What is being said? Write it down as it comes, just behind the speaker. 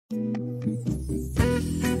This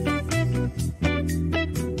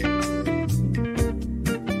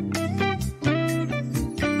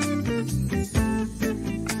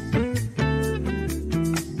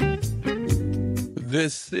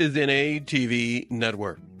is NATV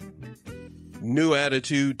Network. New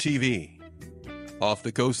Attitude TV. Off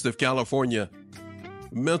the coast of California.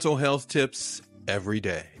 Mental health tips every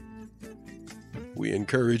day. We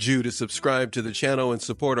encourage you to subscribe to the channel and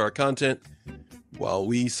support our content while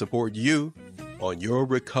we support you on your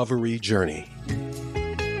recovery journey.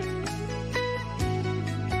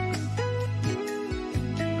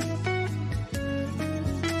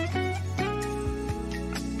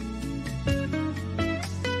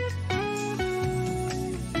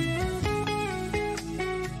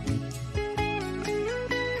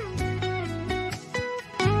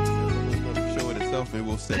 Maybe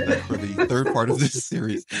we'll save that for the third part of this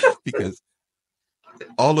series, because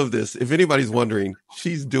all of this, if anybody's wondering,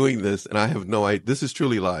 she's doing this and I have no idea. This is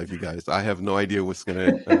truly live, you guys. I have no idea what's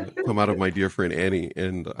going to come out of my dear friend Annie,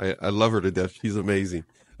 and I love her to death. She's amazing.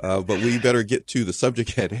 But we better get to the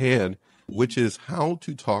subject at hand, which is how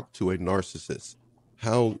to talk to a narcissist.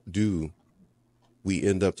 How do we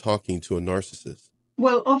end up talking to a narcissist?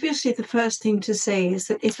 Well, obviously, the first thing to say is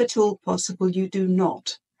that if at all possible, you do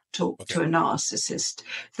not talk to a narcissist.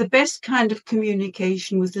 The best kind of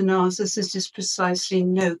communication with a narcissist is precisely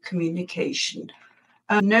no communication.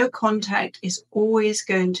 No contact is always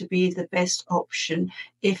going to be the best option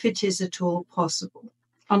if it is at all possible.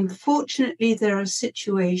 Unfortunately, there are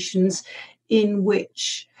situations in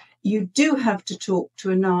which you do have to talk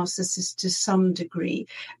to a narcissist to some degree,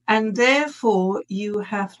 and therefore you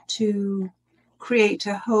have to create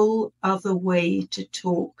a whole other way to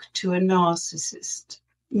talk to a narcissist.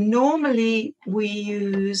 Normally, we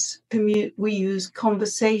use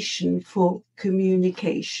conversation for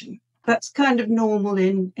communication. That's kind of normal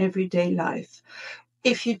in everyday life.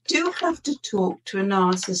 If you do have to talk to a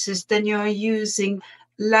narcissist, then you are using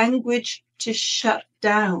language to shut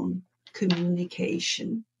down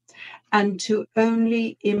communication and to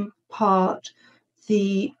only impart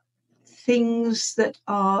the things that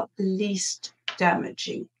are least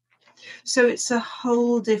damaging. So it's a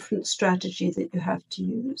whole different strategy that you have to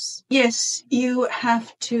use. Yes, you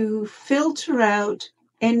have to filter out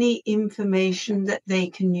any information that they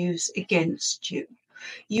can use against you.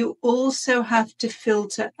 You also have to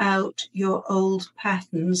filter out your old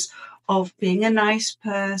patterns of being a nice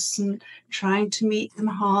person, trying to meet them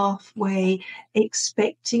halfway,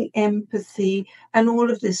 expecting empathy, and all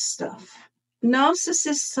of this stuff.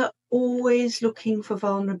 Narcissists are always looking for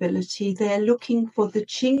vulnerability. They're looking for the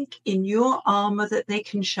chink in your armor that they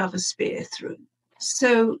can shove a spear through.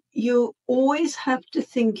 So you always have to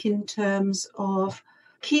think in terms of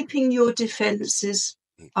keeping your defenses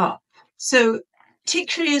up. So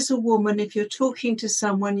particularly as a woman, if you're talking to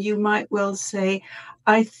someone, you might well say,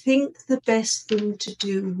 I think the best thing to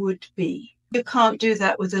do would be. You can't do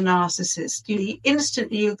that with a narcissist.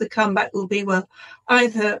 Instantly, the comeback will be, well,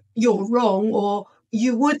 either you're wrong or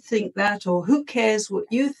you would think that, or who cares what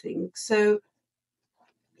you think. So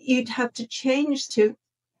you'd have to change to,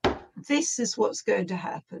 this is what's going to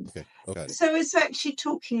happen. Okay. So it's actually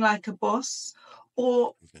talking like a boss,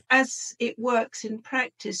 or as it works in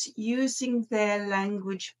practice, using their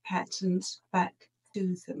language patterns back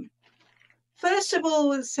to them. First of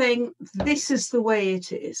all, saying this is the way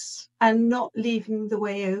it is and not leaving the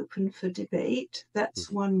way open for debate.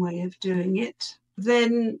 That's one way of doing it.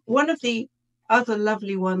 Then one of the other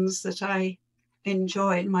lovely ones that I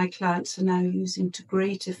enjoy and my clients are now using to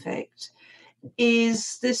great effect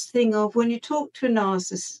is this thing of when you talk to a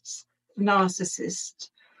narcissist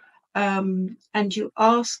and you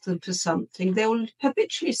ask them for something, they will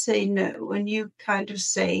habitually say no, and you kind of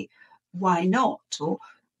say, why not? Or,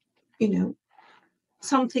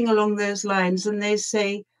 something along those lines, and they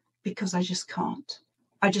say, because I just can't.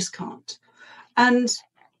 And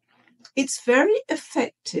it's very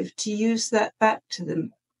effective to use that back to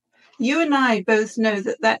them. You and I both know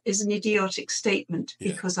that that is an idiotic statement,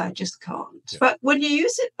 because I just can't. Yeah. But when you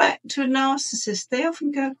use it back to a narcissist, they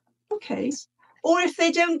often go, okay. Or if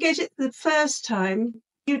they don't get it the first time,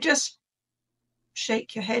 you just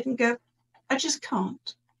shake your head and go, I just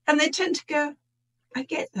can't. And they tend to go, I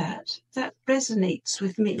get that. That resonates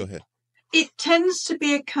with me. Go ahead. It tends to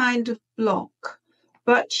be a kind of block,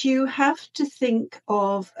 but you have to think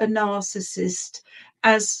of a narcissist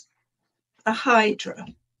as a hydra.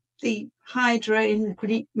 The hydra in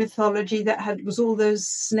Greek mythology that was all those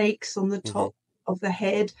snakes on the top of the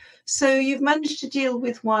head. So you've managed to deal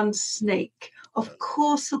with one snake. Of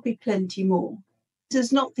course, there'll be plenty more.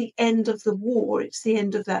 It's not the end of the war. It's the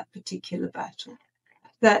end of that particular battle.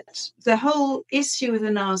 that the whole issue with a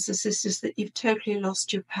narcissist is that you've totally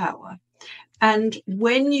lost your power. And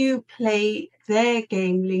when you play their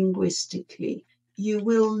game linguistically, you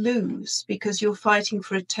will lose because you're fighting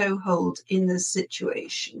for a toehold in the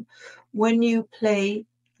situation. When you play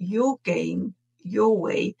your game your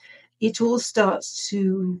way, it all starts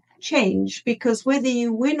to change, because whether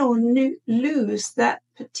you win or lose that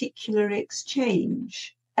particular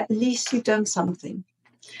exchange, at least you've done something,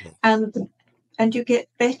 and you get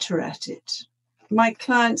better at it. My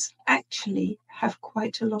clients actually have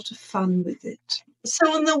quite a lot of fun with it.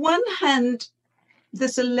 So on the one hand,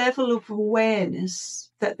 there's a level of awareness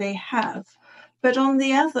that they have, but on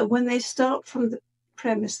the other, when they start from the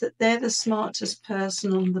premise that they're the smartest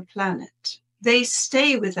person on the planet, they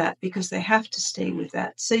stay with that because they have to stay with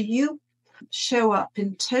that. So you show up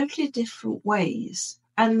in totally different ways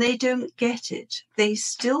and they don't get it. They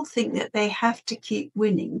still think that they have to keep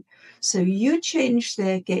winning. So you change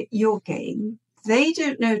your game. They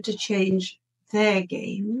don't know to change their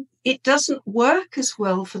game. It doesn't work as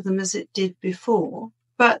well for them as it did before,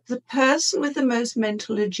 but the person with the most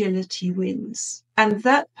mental agility wins. And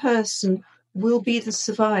that person will be the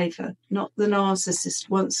survivor, not the narcissist,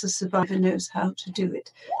 once the survivor knows how to do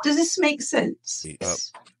it. Does this make sense?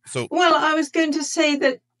 Well, I was going to say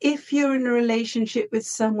that if you're in a relationship with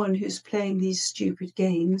someone who's playing these stupid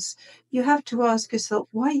games, you have to ask yourself,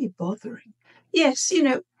 why are you bothering? Yes,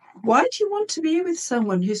 why do you want to be with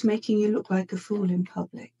someone who's making you look like a fool in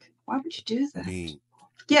public? Why would you do that?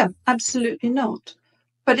 Yeah, absolutely not.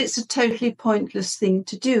 But it's a totally pointless thing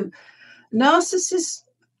to do. Narcissists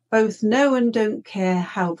both know and don't care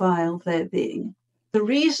how vile they're being. The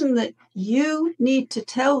reason that you need to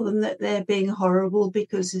tell them that they're being horrible,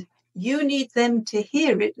 because you need them to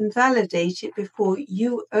hear it and validate it before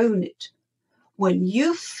you own it. When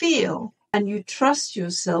you feel and you trust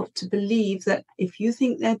yourself to believe that if you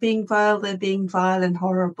think they're being vile and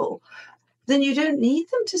horrible, then you don't need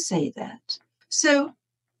them to say that. So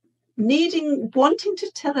wanting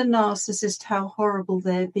to tell a narcissist how horrible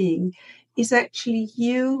they're being is actually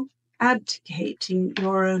you abdicating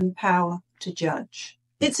your own power to judge.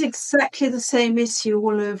 It's exactly the same issue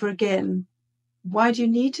all over again. Why do you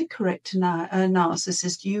need to correct a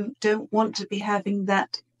narcissist? You don't want to be having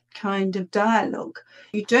that kind of dialogue.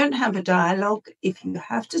 You don't have a dialogue. If you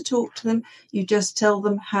have to talk to them, you just tell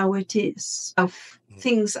them how it is, how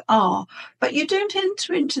things are. But you don't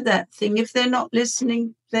enter into that thing. If they're not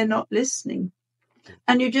listening, they're not listening.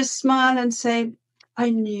 And you just smile and say, I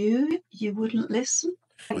knew you wouldn't listen.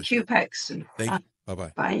 Thank you, Paxton. Thank you.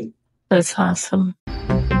 Bye-bye. Bye. That's awesome.